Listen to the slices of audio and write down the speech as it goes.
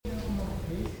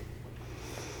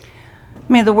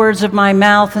May the words of my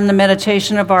mouth and the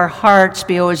meditation of our hearts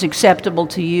be always acceptable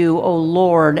to you, O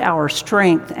Lord, our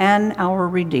strength and our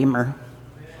Redeemer.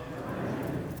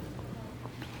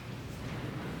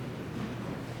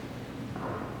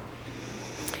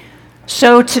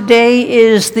 So today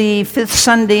is the fifth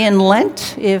Sunday in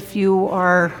Lent, if you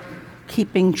are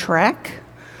keeping track.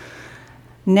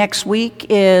 Next week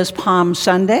is Palm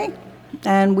Sunday,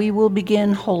 and we will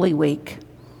begin Holy Week.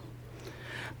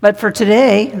 But for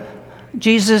today,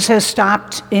 Jesus has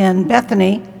stopped in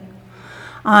Bethany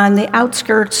on the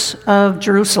outskirts of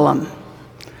Jerusalem.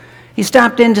 He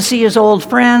stopped in to see his old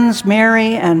friends,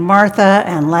 Mary and Martha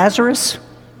and Lazarus.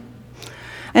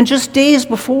 And just days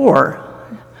before,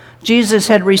 Jesus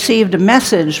had received a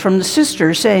message from the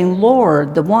sisters saying,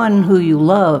 "Lord, the one who you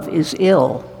love is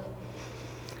ill."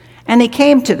 And he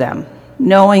came to them,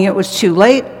 knowing it was too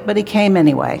late, but he came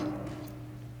anyway.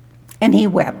 And he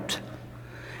wept.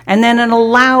 And then in a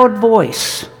loud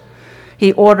voice,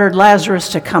 he ordered Lazarus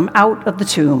to come out of the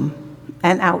tomb,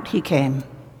 and out he came.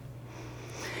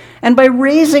 And by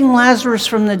raising Lazarus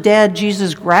from the dead,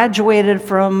 Jesus graduated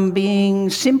from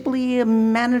being simply a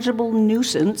manageable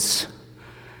nuisance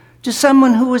to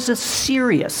someone who was a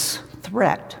serious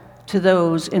threat to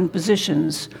those in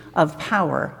positions of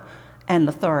power and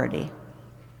authority.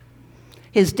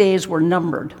 His days were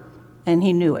numbered, and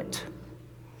he knew it.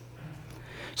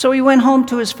 So he went home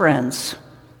to his friends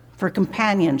for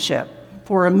companionship,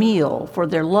 for a meal, for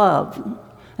their love,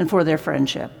 and for their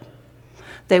friendship.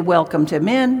 They welcomed him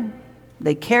in,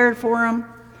 they cared for him,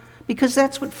 because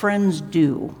that's what friends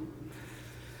do.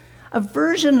 A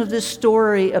version of this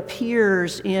story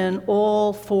appears in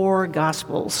all four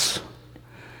Gospels.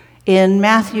 In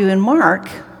Matthew and Mark,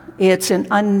 it's an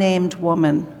unnamed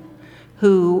woman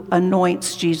who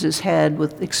anoints Jesus' head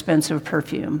with expensive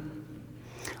perfume.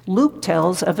 Luke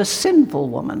tells of a sinful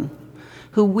woman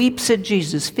who weeps at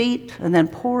Jesus' feet and then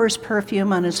pours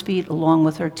perfume on his feet along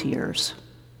with her tears.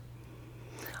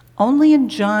 Only in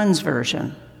John's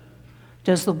version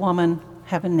does the woman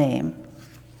have a name.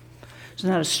 She's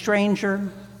not a stranger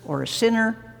or a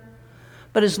sinner,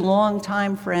 but his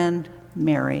longtime friend,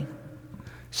 Mary,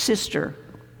 sister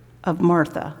of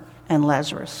Martha and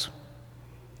Lazarus.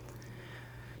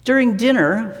 During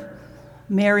dinner,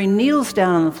 Mary kneels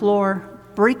down on the floor,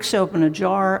 breaks open a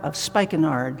jar of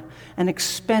spikenard, an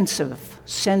expensive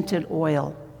scented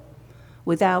oil,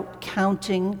 without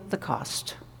counting the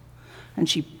cost. And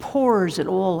she pours it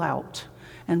all out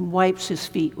and wipes his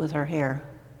feet with her hair.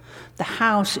 The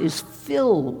house is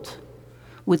filled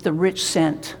with the rich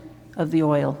scent of the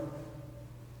oil.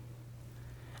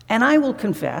 And I will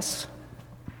confess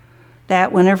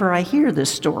that whenever I hear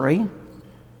this story,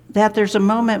 that there's a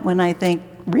moment when I think,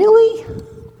 really?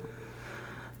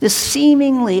 This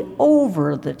seemingly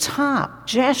over-the-top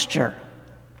gesture.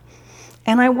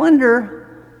 And I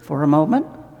wonder, for a moment,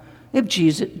 if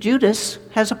Judas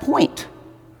has a point.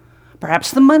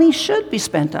 Perhaps the money should be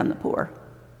spent on the poor.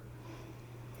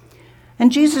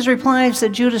 And Jesus replies that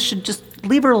Judas should just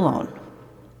leave her alone.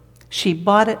 She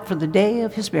bought it for the day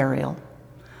of his burial.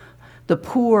 The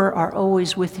poor are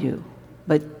always with you,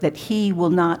 but that he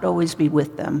will not always be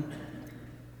with them.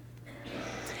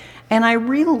 And I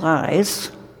realize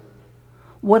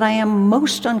what I am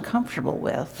most uncomfortable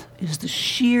with is the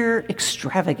sheer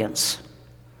extravagance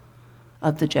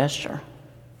of the gesture.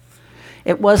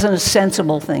 It wasn't a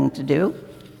sensible thing to do.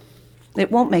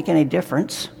 It won't make any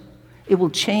difference. It will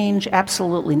change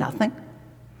absolutely nothing.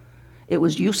 It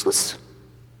was useless.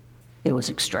 It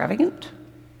was extravagant,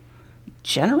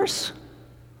 generous,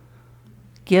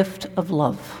 gift of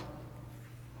love.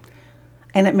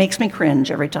 And it makes me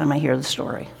cringe every time I hear the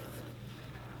story.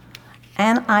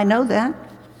 And I know that.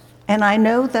 And I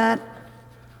know that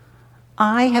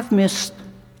I have missed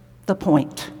the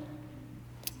point.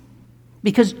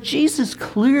 Because Jesus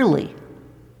clearly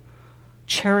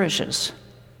cherishes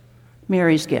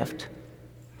Mary's gift.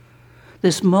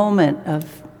 This moment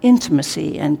of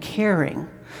intimacy and caring,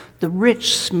 the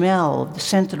rich smell of the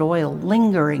scented oil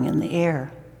lingering in the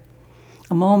air,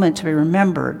 a moment to be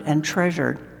remembered and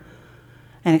treasured,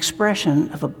 an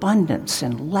expression of abundance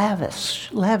and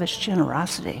lavish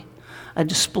generosity, a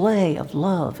display of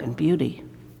love and beauty.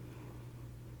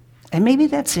 And maybe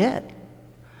that's it.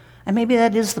 And maybe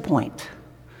that is the point.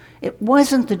 It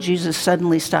wasn't that Jesus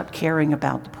suddenly stopped caring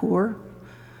about the poor.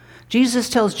 Jesus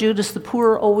tells Judas, the poor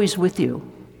are always with you.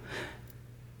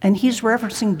 And he's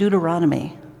referencing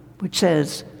Deuteronomy, which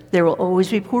says, there will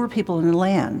always be poor people in the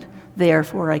land.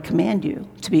 Therefore, I command you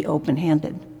to be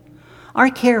open-handed. Our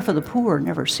care for the poor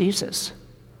never ceases.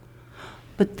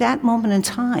 But that moment in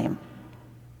time,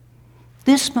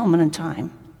 this moment in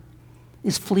time,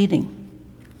 is fleeting.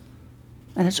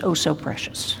 and it's oh so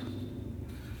precious.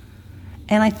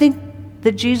 And I think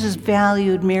that Jesus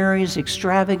valued Mary's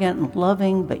extravagant and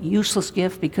loving but useless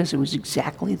gift because it was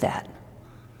exactly that.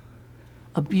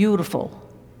 A beautiful,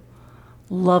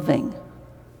 loving,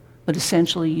 but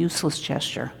essentially useless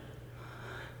gesture.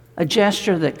 A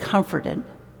gesture that comforted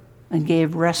and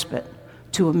gave respite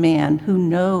to a man who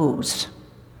knows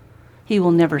he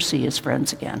will never see his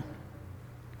friends again.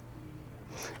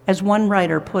 As one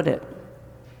writer put it,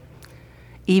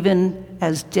 even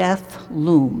as death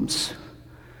looms,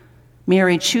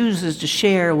 Mary chooses to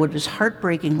share what is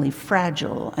heartbreakingly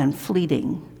fragile and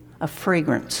fleeting, a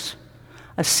fragrance,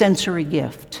 a sensory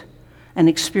gift, an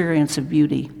experience of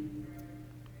beauty.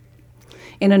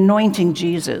 In anointing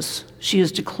Jesus, she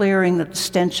is declaring that the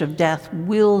stench of death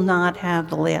will not have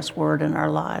the last word in our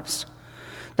lives,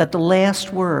 that the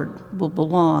last word will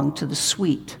belong to the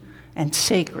sweet and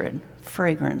sacred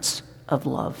fragrance of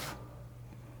love.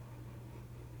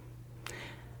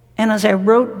 And as I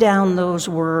wrote down those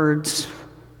words,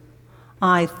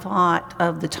 I thought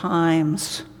of the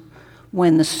times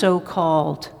when the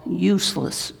so-called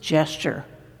useless gesture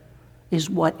is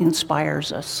what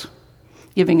inspires us,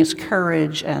 giving us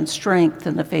courage and strength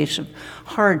in the face of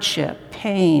hardship,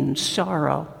 pain,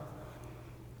 sorrow.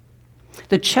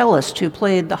 The cellist who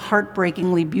played the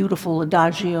heartbreakingly beautiful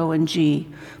Adagio in G,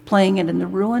 playing it in the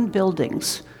ruined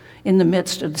buildings in the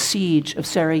midst of the siege of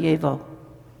Sarajevo.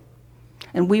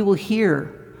 And we will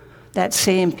hear that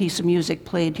same piece of music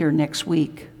played here next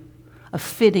week, a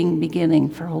fitting beginning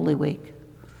for Holy Week.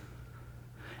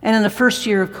 And in the first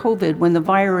year of COVID, when the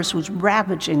virus was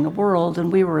ravaging the world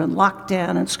and we were in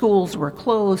lockdown and schools were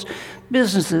closed,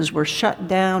 businesses were shut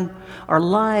down, our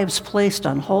lives placed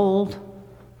on hold,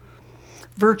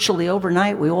 virtually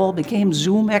overnight we all became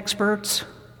Zoom experts.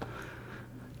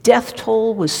 Death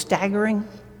toll was staggering.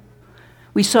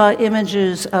 We saw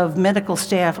images of medical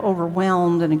staff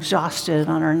overwhelmed and exhausted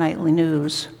on our nightly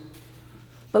news.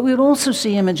 But we would also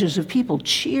see images of people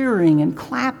cheering and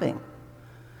clapping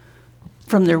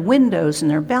from their windows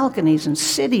and their balconies in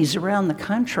cities around the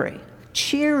country,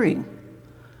 cheering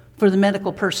for the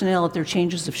medical personnel at their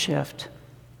changes of shift.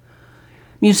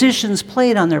 Musicians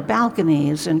played on their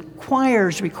balconies, and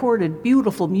choirs recorded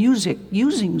beautiful music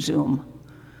using Zoom.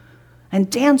 And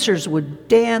dancers would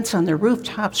dance on their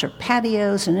rooftops or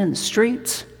patios and in the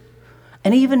streets.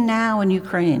 And even now in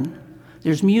Ukraine,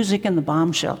 there's music in the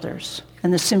bomb shelters,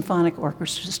 and the symphonic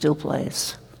orchestra still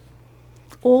plays.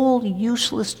 All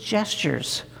useless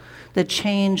gestures that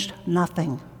changed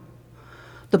nothing.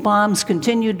 The bombs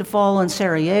continued to fall in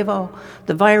Sarajevo.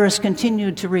 The virus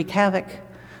continued to wreak havoc.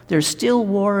 There's still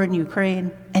war in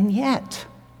Ukraine. And yet,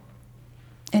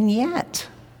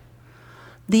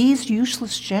 these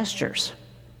useless gestures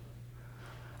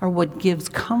are what gives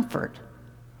comfort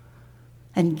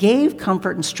and gave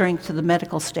comfort and strength to the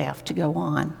medical staff to go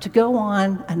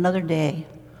on another day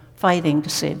fighting to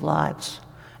save lives,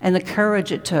 and the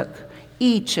courage it took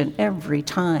each and every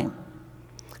time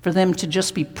for them to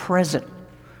just be present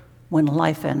when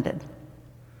life ended.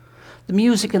 The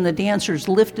music and the dancers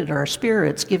lifted our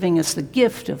spirits, giving us the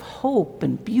gift of hope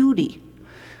and beauty,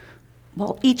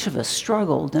 while each of us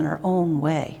struggled in our own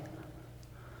way.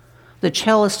 The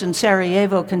cellist in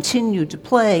Sarajevo continued to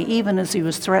play even as he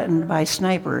was threatened by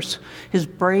snipers. His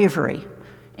bravery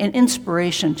and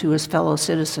inspiration to his fellow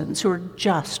citizens who were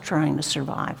just trying to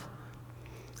survive.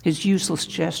 His useless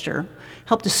gesture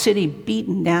helped a city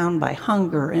beaten down by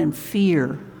hunger and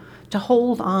fear to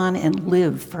hold on and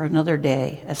live for another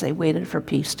day as they waited for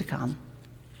peace to come.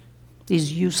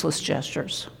 These useless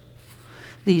gestures,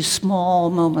 these small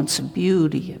moments of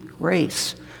beauty and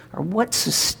grace are what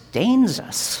sustains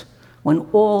us when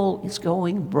all is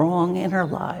going wrong in our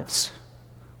lives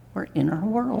or in our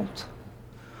world.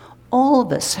 All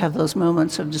of us have those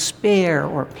moments of despair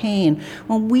or pain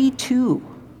when we too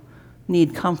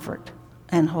need comfort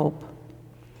and hope.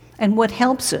 And what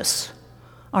helps us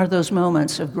are those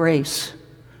moments of grace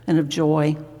and of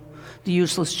joy, the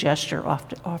useless gesture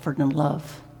offered in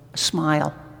love, a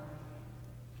smile,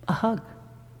 a hug,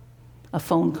 a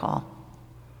phone call.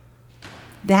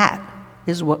 That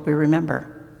is what we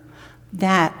remember.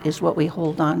 That is what we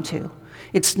hold on to.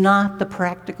 It's not the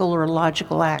practical or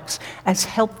logical acts, as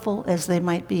helpful as they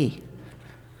might be.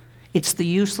 It's the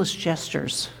useless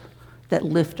gestures that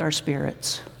lift our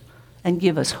spirits and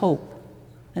give us hope,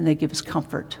 and they give us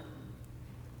comfort.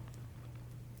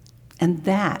 And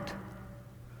that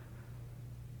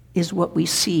is what we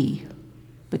see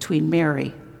between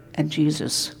Mary and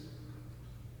Jesus,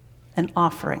 an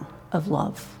offering of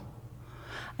love,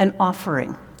 an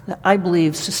offering that I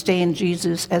believe sustained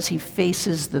Jesus as he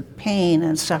faces the pain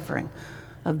and suffering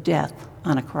of death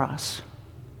on a cross.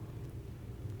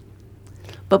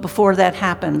 But before that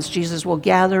happens, Jesus will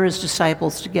gather his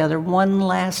disciples together one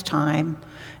last time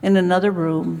in another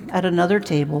room at another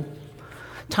table,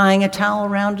 tying a towel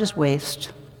around his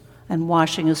waist and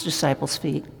washing his disciples'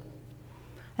 feet.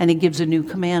 And he gives a new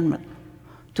commandment,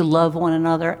 to love one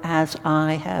another as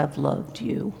I have loved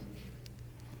you.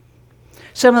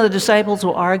 Some of the disciples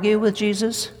will argue with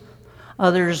Jesus.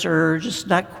 Others are just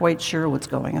not quite sure what's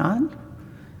going on.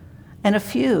 And a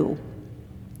few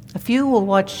will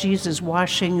watch Jesus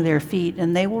washing their feet,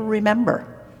 and they will remember.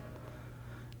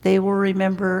 They will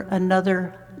remember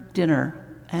another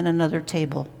dinner and another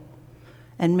table.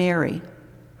 And Mary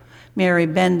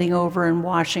bending over and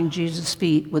washing Jesus'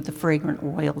 feet with the fragrant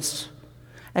oils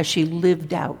as she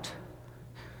lived out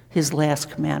his last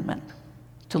commandment,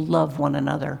 to love one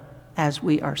another as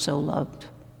we are so loved.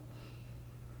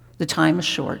 The time is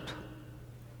short.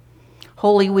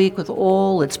 Holy Week, with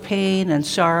all its pain and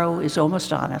sorrow, is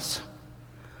almost on us.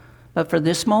 But for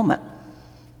this moment,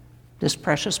 this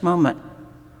precious moment,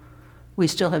 we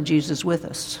still have Jesus with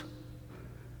us.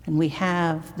 And we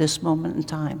have this moment in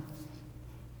time.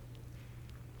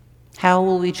 How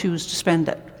will we choose to spend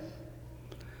it?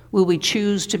 Will we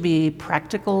choose to be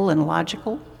practical and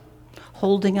logical,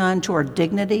 holding on to our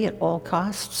dignity at all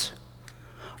costs?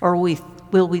 Or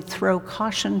will we throw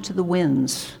caution to the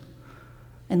winds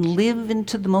and live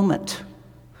into the moment,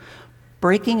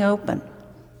 breaking open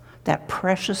that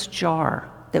precious jar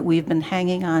that we've been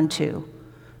hanging on to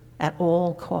at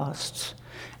all costs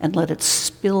and let it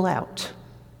spill out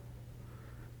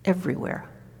everywhere,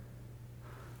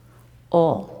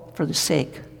 all for the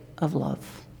sake of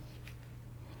love?